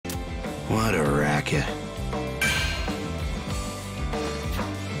What a racket.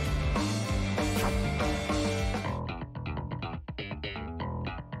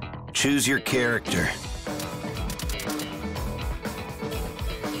 Choose your character.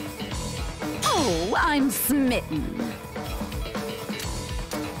 Oh, I'm smitten.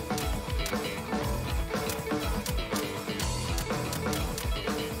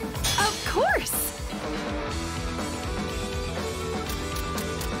 Of course!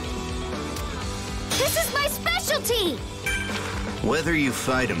 This is my specialty! Whether you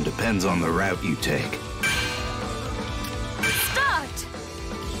fight him depends on the route you take. Start!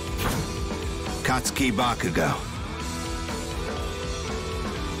 Katsuki Bakugo.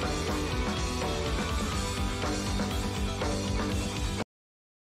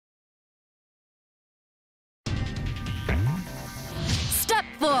 Step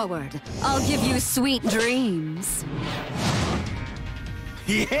forward. I'll give you sweet dreams.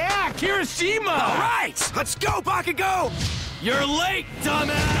 Yeah, Kirishima! All right, let's go, Bakugo! You're late,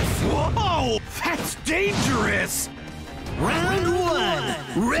 dumbass! Whoa! That's dangerous! Round one.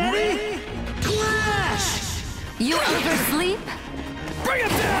 Ready? Clash! You oversleep? Bring it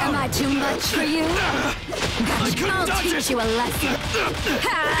down! Am I too much for you? Gotcha. I'll teach you a lesson.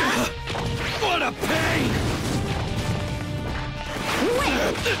 Ha! What a pain!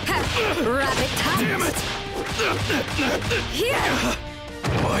 Wait! Ha! Rabbit tight! Damn it! Here!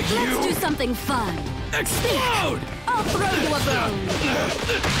 Why, Let's do you something fun. explode! I'll throw you a bone.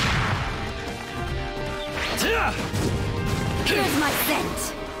 Here's my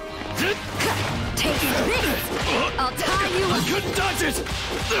scent. Take this. I'll tie you I up. couldn't touch it!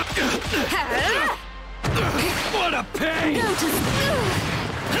 Ha! What a pain! Go to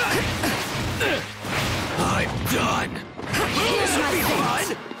I'm done! Here's my Be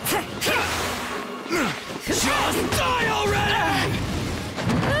scent. Just die already!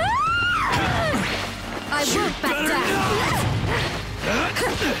 I won't back Better down.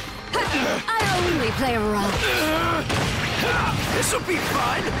 I only play rough. This'll be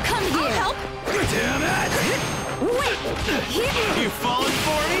fun! Come here. Damn it! Wait. Here. You falling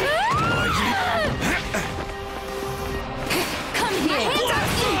for me? Come here. My hands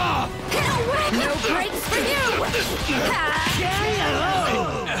are Get away. No breaks for you.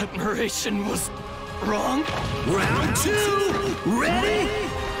 Admiration was wrong. Round two. Ready?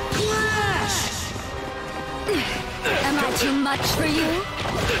 Clash! Am I too much for you?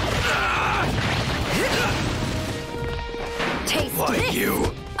 Taste Why, this.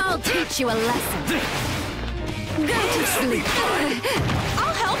 you? I'll teach you a lesson. Go to sleep.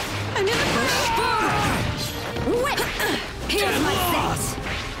 I'll help. I'm in the push forward. Wait. Here's my lost.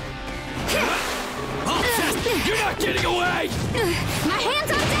 scent. You're not getting away! My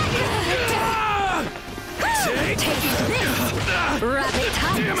hands on deck. Take Taste this. Rabbit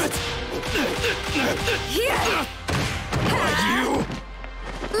tight. Damn it! Here. Why, you?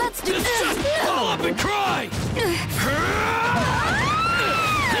 Let's do Just this. pull up and cry!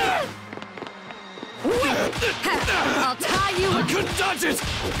 I'll tie you I up. couldn't touch it!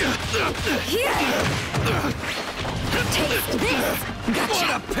 Here. Taste this. Gotcha. What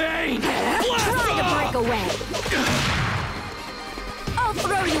a pain! Try to break away. I'll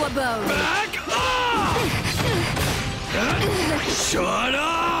throw you a bone. Back off! Shut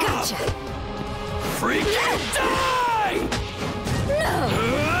up! Gotcha. Freaking die! No.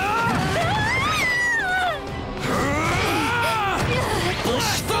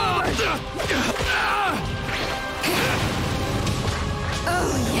 Blast off!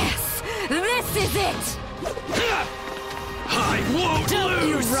 Oh, yes. This is it. I won't Don't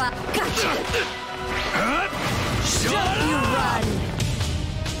you lose! run. Gotcha. Shut Don't you up! run.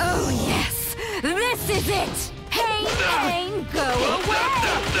 Oh, yes. This is it. Pain, pain, go away.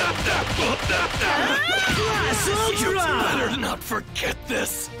 Class You Ultra! better not forget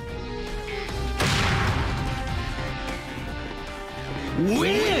this!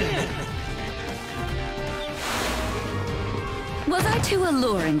 Win! Was I too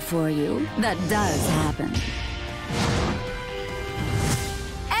alluring for you? That does happen.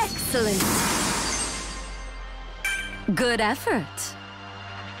 Excellent. Good effort.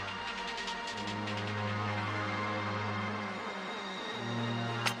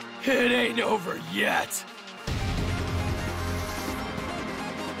 It ain't over yet!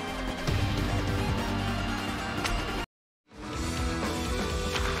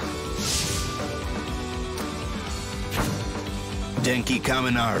 Denki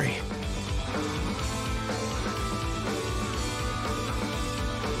Kaminari.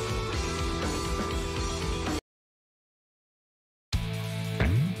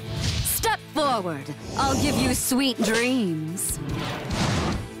 Step forward. I'll give you sweet dreams.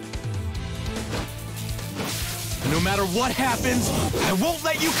 matter what happens, I won't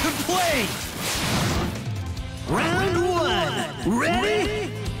let you complain! Round one.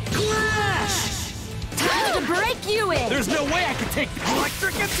 Ready? Clash! Time to break you in! There's no way I can take the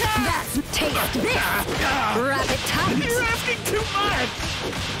electric attack! That's taste this! Wrap it tight! You're asking too much!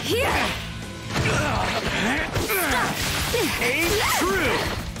 Here! Stop! Ain't true!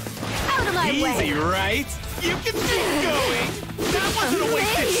 Out of my way! Easy, right? You can keep going! That wasn't a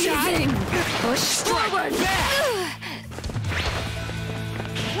wasted Amazing! shot! Push Strike forward! back!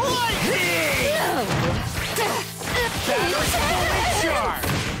 Lightning! No! Battery's fully charged!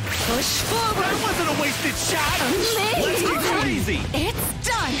 Push forward! That wasn't a wasted shot! Amazing! Let's get crazy! It's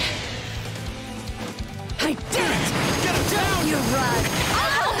done! I did it! Get him down! You run!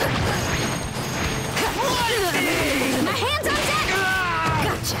 I'll help! Lightning! My hands on deck!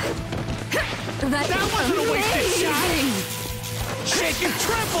 Gotcha! That wasn't a wasted shot! amazing! Shake and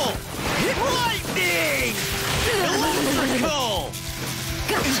tremble! Lightning! Electrical!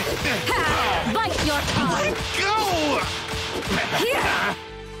 Gotcha! Ha! Bite your tongue! Go! Here!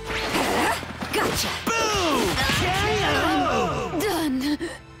 Gotcha! Boom! Done!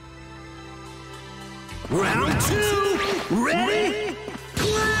 Round two. Ready?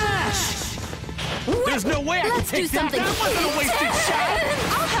 Clash! There's no way I can Let's do take that! something That wasn't a wasted shot!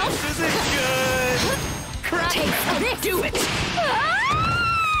 I'll help! This isn't good! Crap! Taste this! Do it!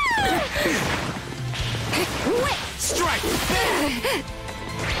 Wait! Strike back!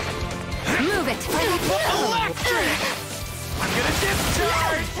 Move it! Electric! I'm gonna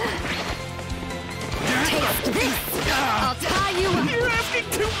discharge! Taste this! I'll tie you up! You're asking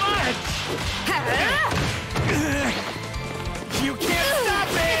too much! You can't stop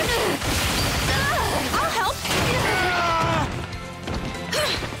it! I'll help!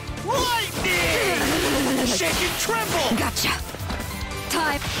 Lightning! Shake and tremble! Gotcha!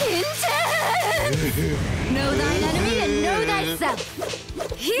 Time intense! Know thine enemy and know thyself!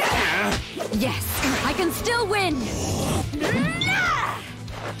 Here! Yes, I can still win!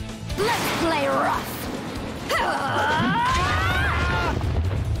 Let's play rough!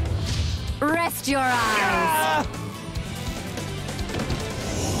 Rest your eyes!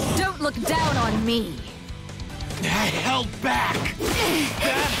 Don't look down on me! I held back!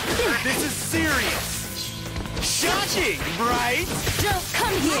 That hurt! This is serious! Shocking, right? Don't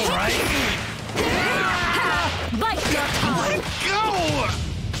come here! Right? Bite your tongue! Go!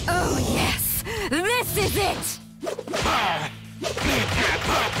 Oh yes! This is it!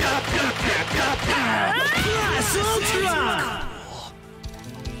 Class Ultra!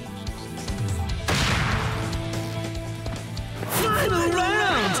 Final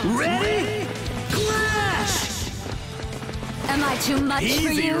round! Ready? Clash! Am I too much for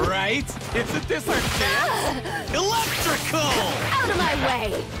Easy, you? right? Isn't this our chance? Electrical! Out of my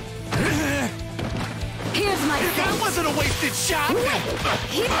way! Here's my That thing! wasn't a wasted shot!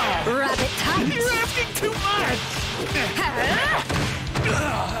 Wrap it tight! You're asking too much!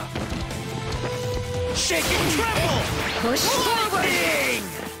 Shake and tremble! Push forward! Lightning!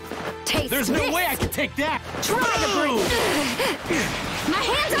 Taste There's this! no way I can take that! Try to breathe! My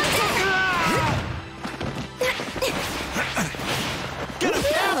hands on deck! Get him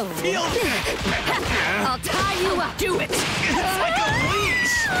down! No. Feel it! I'll tie you up! Do it! It's like a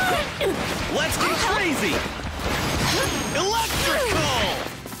leash! Let's get crazy! Electrical!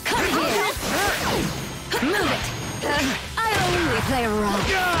 Come here! Move it! I only play rough!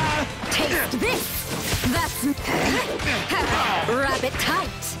 Taste this! That's... Wrap it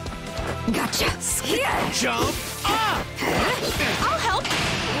tight! Gotcha! Here! Jump up! I'll help!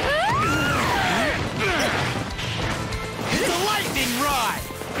 It's a lightning rod!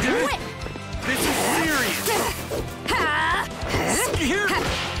 Wait! This is serious! Here!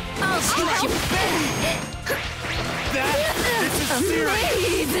 I'll shoot you! This is serious!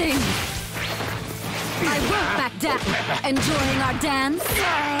 Amazing! I won't back down. Enjoying our dance?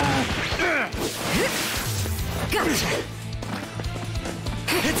 Gotcha!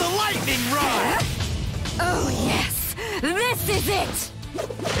 It's a lightning rod! Oh yes! This is it!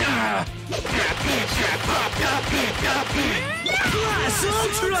 Class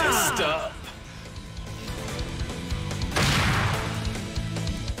Ultra! Stop!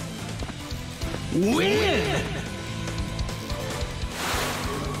 Win!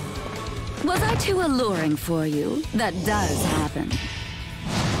 Was I too alluring for you? That does happen.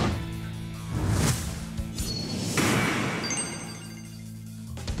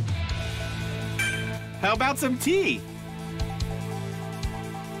 How about some tea?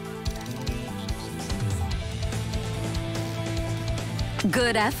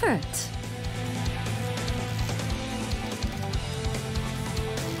 Good effort.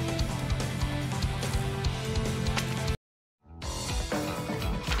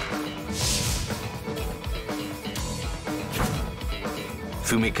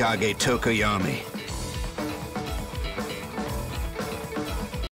 Fumikage Tokoyami.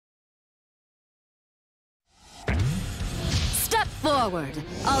 Step forward.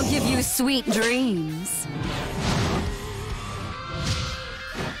 I'll give you sweet dreams.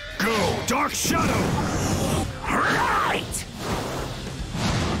 Go, Dark Shadow! Right!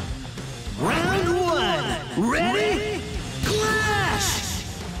 Round one! Ready? Clash!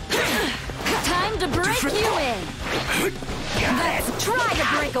 Time to break you in. Let's try to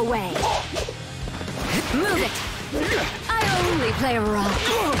break away. Move it. I only play rough.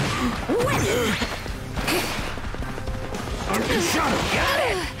 Win. Shadow! Got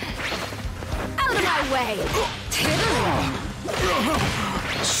it. Out of my way. Tiddling.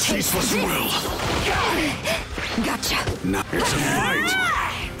 Ceaseless will! Gotcha. Now it's a fight!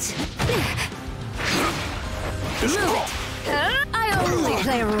 I only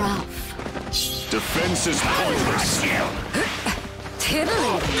play rough. Defense is pointless.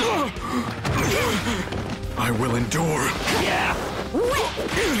 Tiddling. I will endure. Yeah!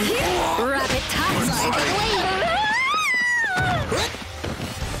 Rabbit ties.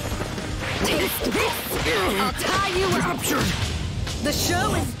 Taste this. I'll tie you up. Captured! The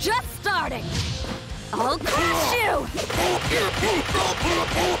show is just starting. I'll crush you.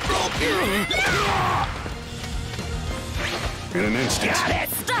 In an instant. Got it!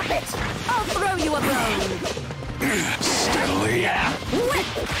 Stop it. I'll throw you a bone. Steadily.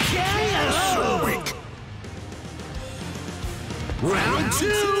 KO! Weak. Round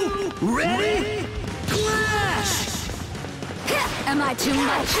two! Ready? Clash! Am I too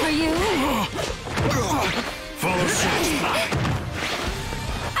much for you? Follow suit.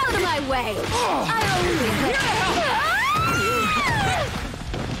 Out of my way. I only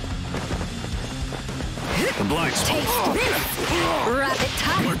The blind spot. taste this. Rabbit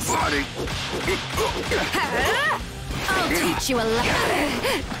My tights. body. I'll teach you a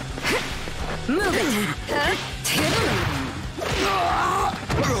lesson. Move it. Tiddling.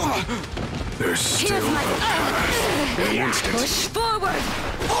 There's Here's still my... in an instant. Push forward.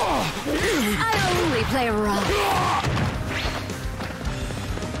 I only play rough.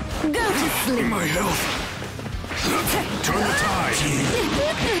 Go to sleep. My health. Turn the tide.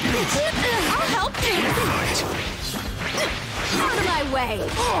 I'll help you. Fight. Out of my way.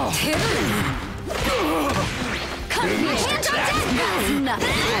 Tiddling. Come here. Hands on deck. That's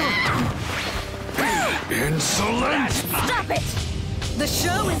nothing. Insolent. Stop it. The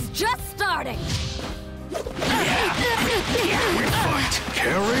show is just starting. We fight.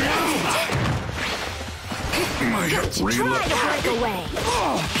 Carry out. My Try real to break away.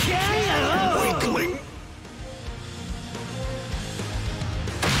 weakling.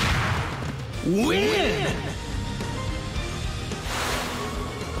 Win!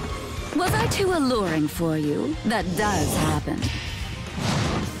 Was I too alluring for you? That does happen.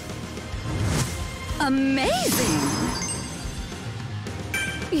 Amazing!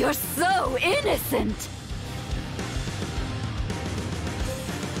 You're so innocent!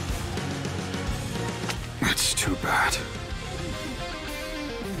 That's too bad.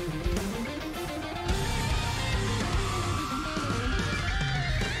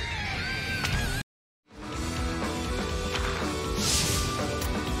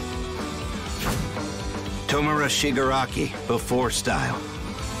 Tomura Shigaraki, before style.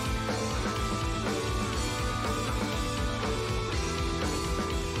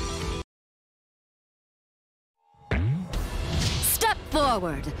 Step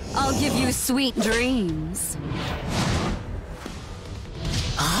forward. I'll give you sweet dreams.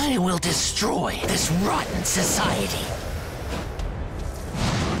 I will destroy this rotten society.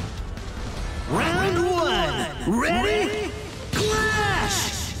 Round one! Ready?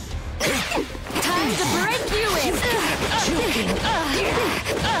 Clash! Time to break you in!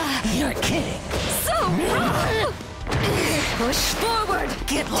 You're kidding. So wrong! Push forward!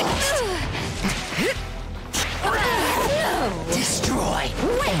 Get lost. Destroy.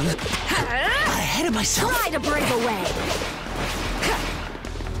 Wait! Ahead of myself. Try to break away!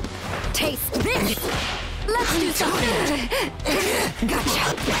 Taste this! Let's do something! Gotcha!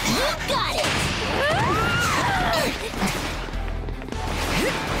 You got it!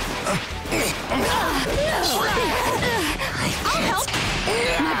 I'll help!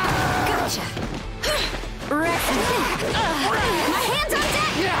 Gotcha! Rest! My hands on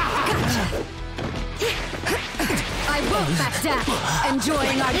deck! Gotcha! I won't back down!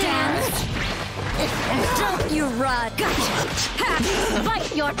 Enjoying our dance? Don't you run! Gotcha!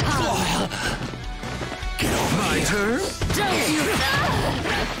 Bite your tongue! My turn? Don't you...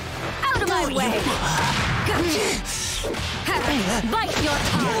 Out of my way! Gotcha! Bite your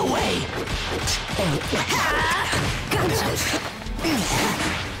tongue! Get away. Gotcha!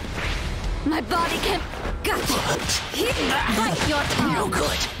 My body can't... Gotcha! Bite your tongue! No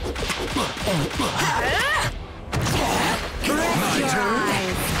good. Rest your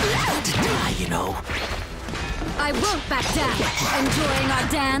eyes! About to die, you know. I won't back down. Enjoying our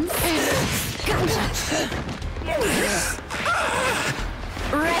dance? Gotcha!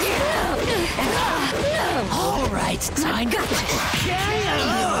 Ready? All right, time to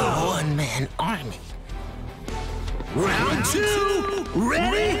one-man army. Round 2,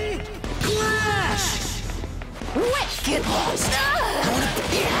 ready? Clash! Which? Get lost.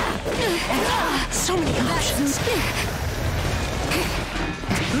 So many options.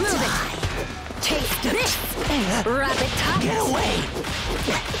 Move it! Taste this! Rabbit touch! Get away.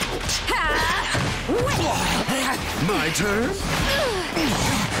 My turn?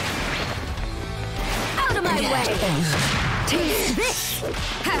 Out of my way! Taste this!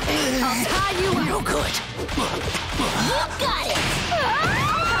 I'll tie you up! No good. You got it!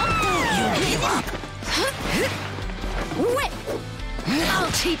 You give up. Whip!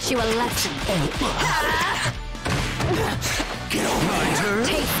 I'll teach you a lesson! Get over My turn?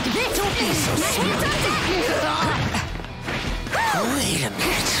 Taste this! Don't be so Wait a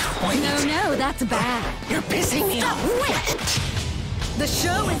minute. Wait. No, that's bad. You're pissing me off. Whip! The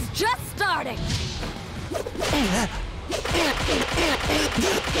show is just starting!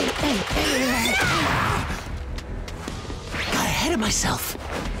 Got ahead of myself.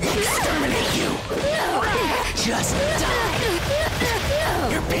 Exterminate you. Just die.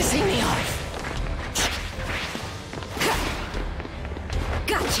 You're pissing me off.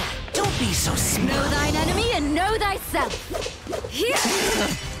 Gotcha! Don't be so Know smart. thine enemy and know thyself! Here!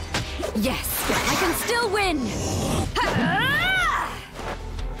 Yes, I can still win!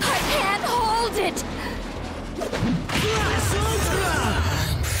 I can't hold it!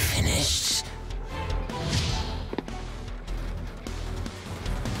 I'm finished.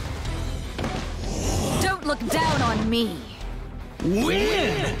 Don't look down on me!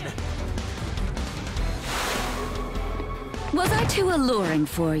 Win! Was I too alluring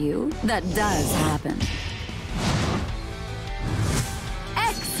for you? That does happen.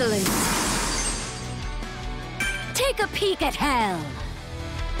 Excellent! Take a peek at hell!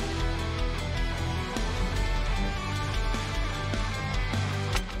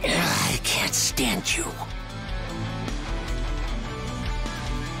 I can't stand you.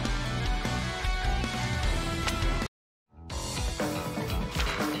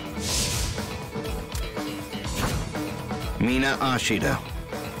 Mina Ashido.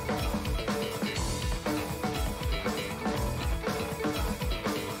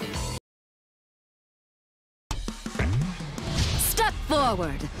 Step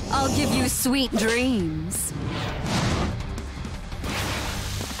forward. I'll give you sweet dreams.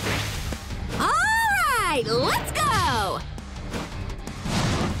 All right, let's go!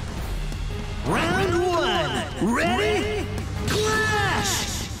 Round 1, ready? Clash!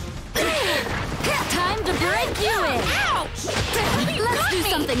 Time to break you in! Ouch! Let's do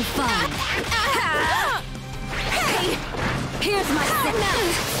something fun! Hey! Here's my set!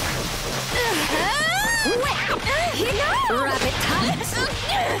 Rabbit touch!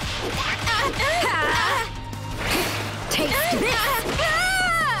 Taste this!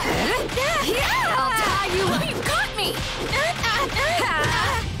 I'll tie you up! You got me!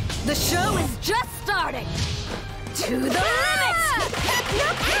 The show is just starting! To the limit!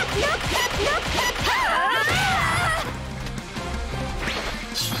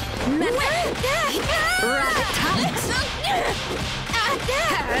 Rabbit touch!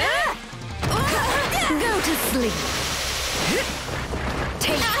 Go to sleep!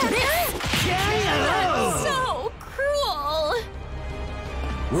 Take this! So cruel!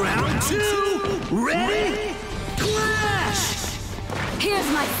 Round 2, ready? Clash! Here's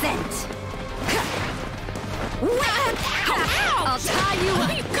my scent! I'll tie you up!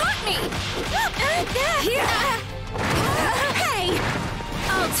 You got me! Here! Hey!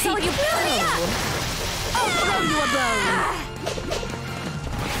 I'll take you both! I'll throw you a bone!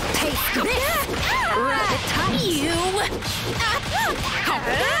 Taste this! Rabbit touch! You!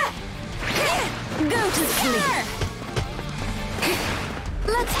 Go to sleep!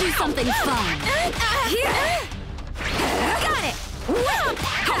 Let's do something fun! Here! Got it! No!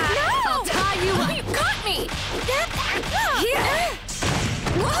 I'll tie you up! You got me! Here!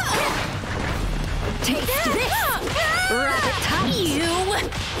 Taste this! Rabbit touch! You!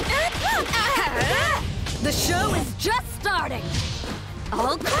 The show is just starting!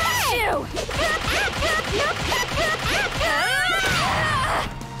 I'll crush you!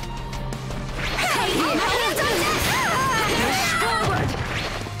 Hey! Push forward!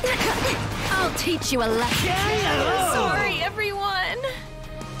 I'll teach you a lesson! KO! Sorry, everyone!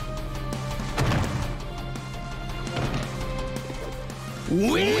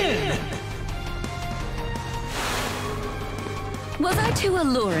 Win! Was I too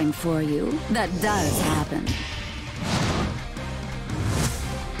alluring for you? That does happen.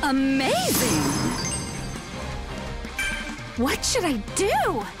 Amazing! What should I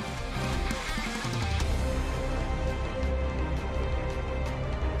do?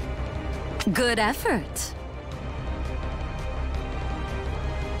 Good effort.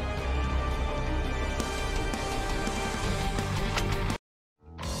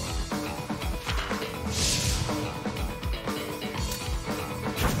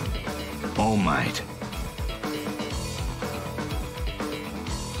 All Might.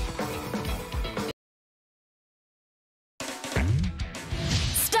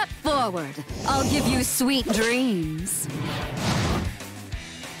 Step forward. I'll give you sweet dreams.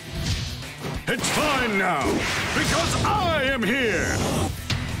 It's fine now, because I am here!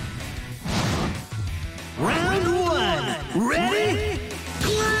 Round one! Ready?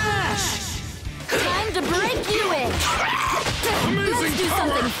 Clash! Time to break you in! Let's do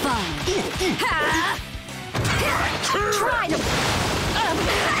something fun! Try to...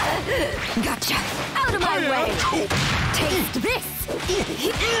 Gotcha! Out of my way! Taste this!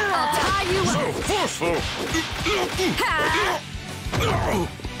 I'll tie you up! So forceful!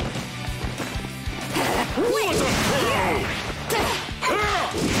 What a pro!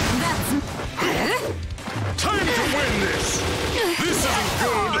 That's... Time to win this! This isn't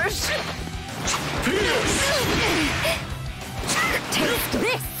good! Pierce! Taste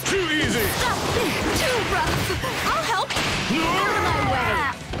this! Too easy! Stop! Too rough! I'll help! Out of my way!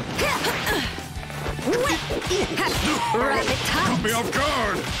 Rabbit tight! Caught me off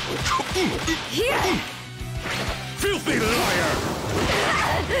guard! Here! Filthy liar!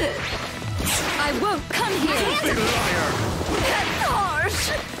 I won't come here! Filthy liar! That's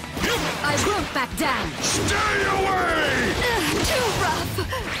harsh! I won't back down! Stay away! Too rough!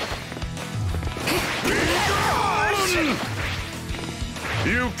 Be gone!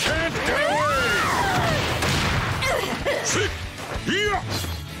 You can't get away! Sit! Here!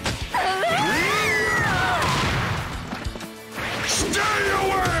 Stay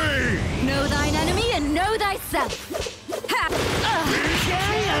away! Know thine enemy and know thyself! I'm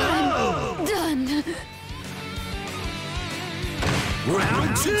done!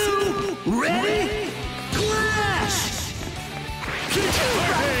 Round two! Ready? Clash! Keep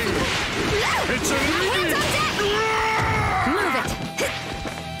fighting! It's a Hands on deck! Move it!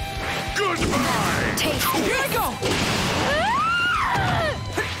 Goodbye! Taste here we go!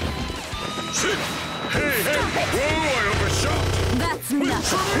 Sit! Hey, hey! Whoa, I overshot! That's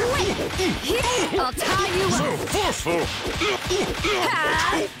nothing! Wait! Here! I'll tie you So up! forceful!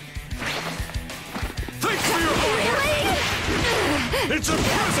 Thanks for your help! Really? It's a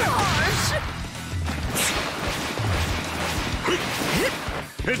present! Harsh!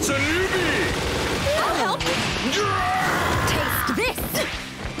 It's a newbie! I'll help! Taste this!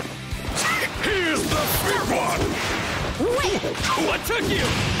 Here's the big one! Wait! What took you?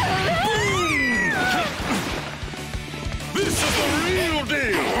 Boom! This is the real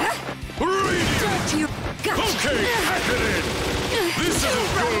deal! Radiant! Don't you... Gotcha! Okay, pack it in! This isn't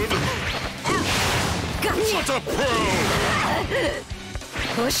good! Gotcha! What a pro!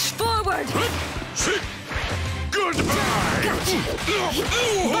 Push forward! Sit! Goodbye! Gotcha!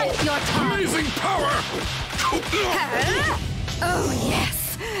 Bite your tongue! Amazing power! Oh,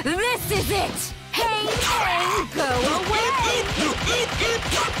 yes! This is it! Hang and go away!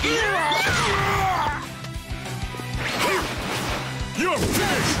 You're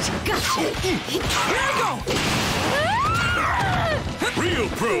finished! Gotcha! Here we go! Real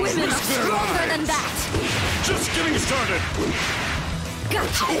pros Women are risk their stronger lives! than that! Just getting started!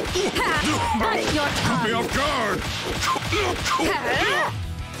 Gotcha! Bite your Caught me tongue! off guard!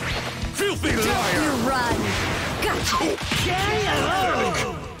 Filthy Don't liar! you run! Gotcha! Pathetic!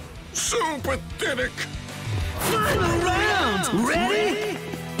 So pathetic! Final round! Ready?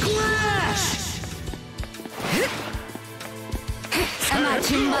 Clash! Am I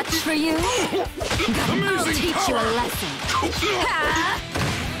too much for you? I'll Amazing teach you a power! lesson!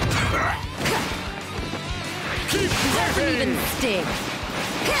 Keep Doesn't fighting! even sting!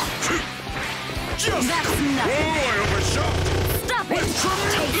 Just... That's nothing! Oh, I overshot! Stop it!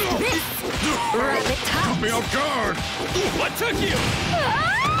 Taste this! Rabbit Caught me tight! off guard! What took you?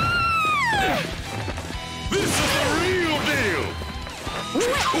 This is the real deal!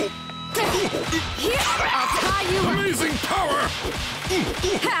 Wait! Here! I'll tie you up! Amazing power!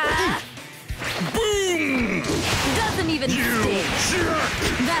 Boom! Doesn't even You sting! jerk!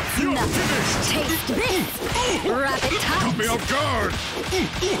 That's You're nothing! finished! Taste this! Rabbit Caught me tight! off guard!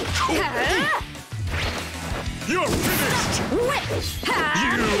 You're finished! Whip!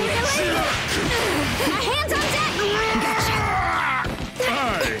 Hands on deck!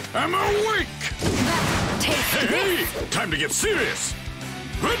 I am awake! Taste Hey, this! hey! Time to get serious!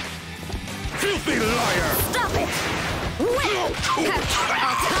 Filthy liar! Stop it! Whip!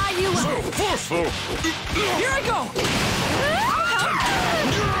 I'll tie you up! So forceful! Here I go!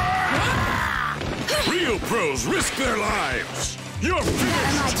 Real pros risk their lives! You're Am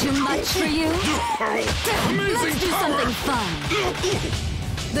finished! I too much for you? Amazing Let's do power! something fun!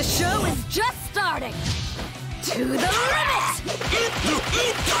 The show is just starting! To the limit!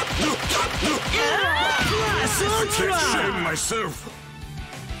 I can't shame myself!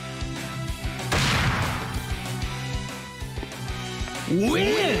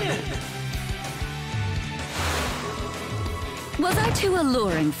 Win! Was I too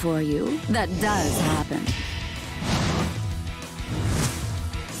alluring for you? That does happen.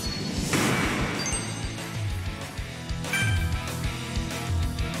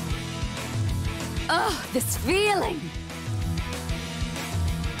 Oh, this feeling!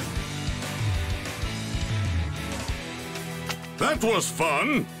 That was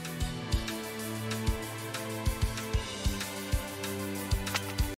fun!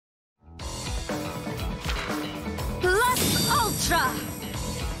 Plus Ultra!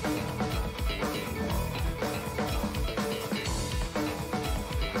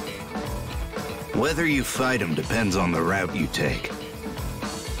 Whether you fight him depends on the route you take.